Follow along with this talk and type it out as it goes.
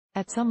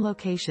At some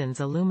locations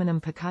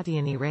aluminum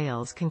Picatiny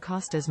rails can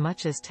cost as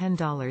much as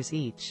 $10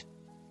 each.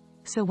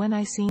 So when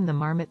I seen the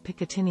Marmot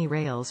Picatinny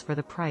rails for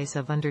the price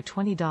of under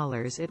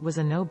 $20, it was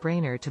a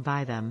no-brainer to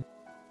buy them.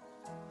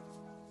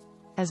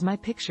 As my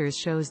pictures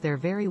shows, they're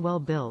very well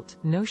built,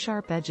 no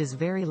sharp edges,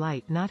 very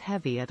light, not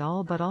heavy at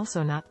all but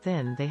also not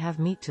thin, they have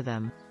meat to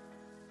them.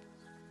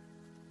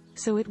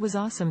 So it was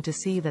awesome to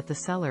see that the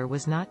seller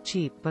was not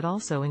cheap but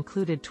also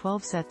included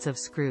 12 sets of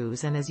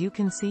screws, and as you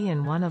can see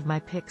in one of my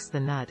pics, the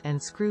nut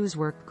and screws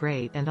work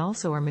great and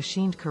also are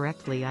machined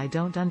correctly. I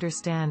don't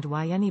understand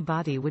why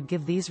anybody would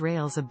give these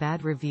rails a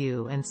bad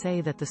review and say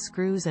that the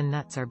screws and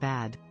nuts are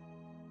bad.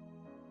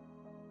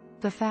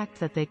 The fact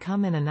that they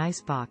come in a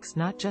nice box,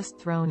 not just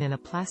thrown in a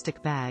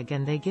plastic bag,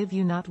 and they give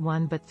you not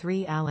one but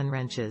 3 Allen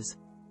wrenches.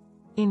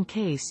 In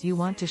case you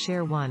want to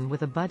share one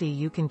with a buddy,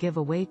 you can give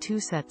away 2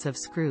 sets of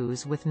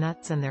screws with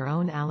nuts and their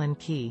own Allen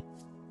key.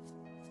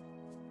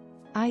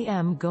 I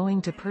am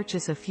going to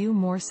purchase a few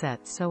more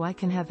sets so I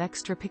can have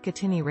extra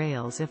Picatinny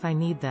rails if I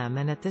need them,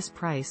 and at this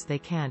price they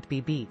can't be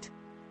beat.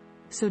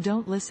 So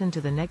don't listen to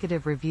the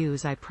negative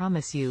reviews, I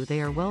promise you they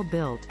are well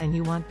built and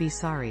you won't be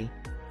sorry.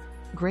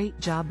 Great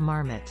job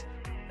Marmot.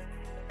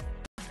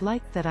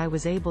 Liked that I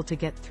was able to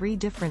get 3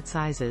 different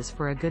sizes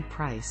for a good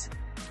price.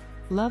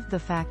 Loved the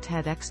fact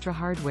had extra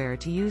hardware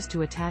to use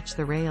to attach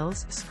the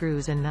rails,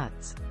 screws and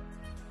nuts.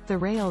 The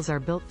rails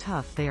are built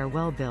tough, they are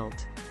well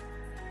built.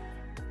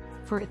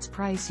 For its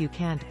price you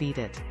can't beat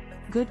it.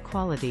 Good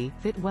quality,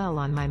 fit well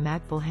on my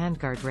Magpul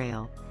handguard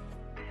rail.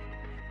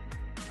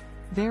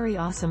 Very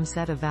awesome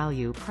set of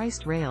value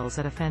priced rails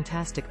at a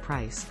fantastic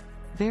price.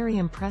 Very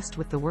impressed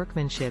with the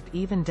workmanship,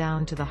 even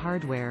down to the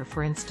hardware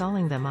for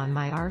installing them on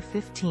my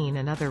R15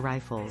 and other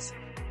rifles.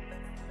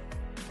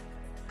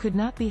 Could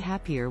not be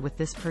happier with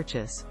this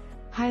purchase.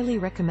 Highly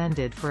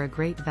recommended for a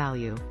great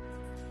value.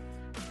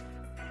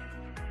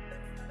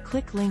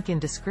 Click link in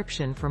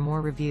description for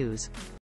more reviews.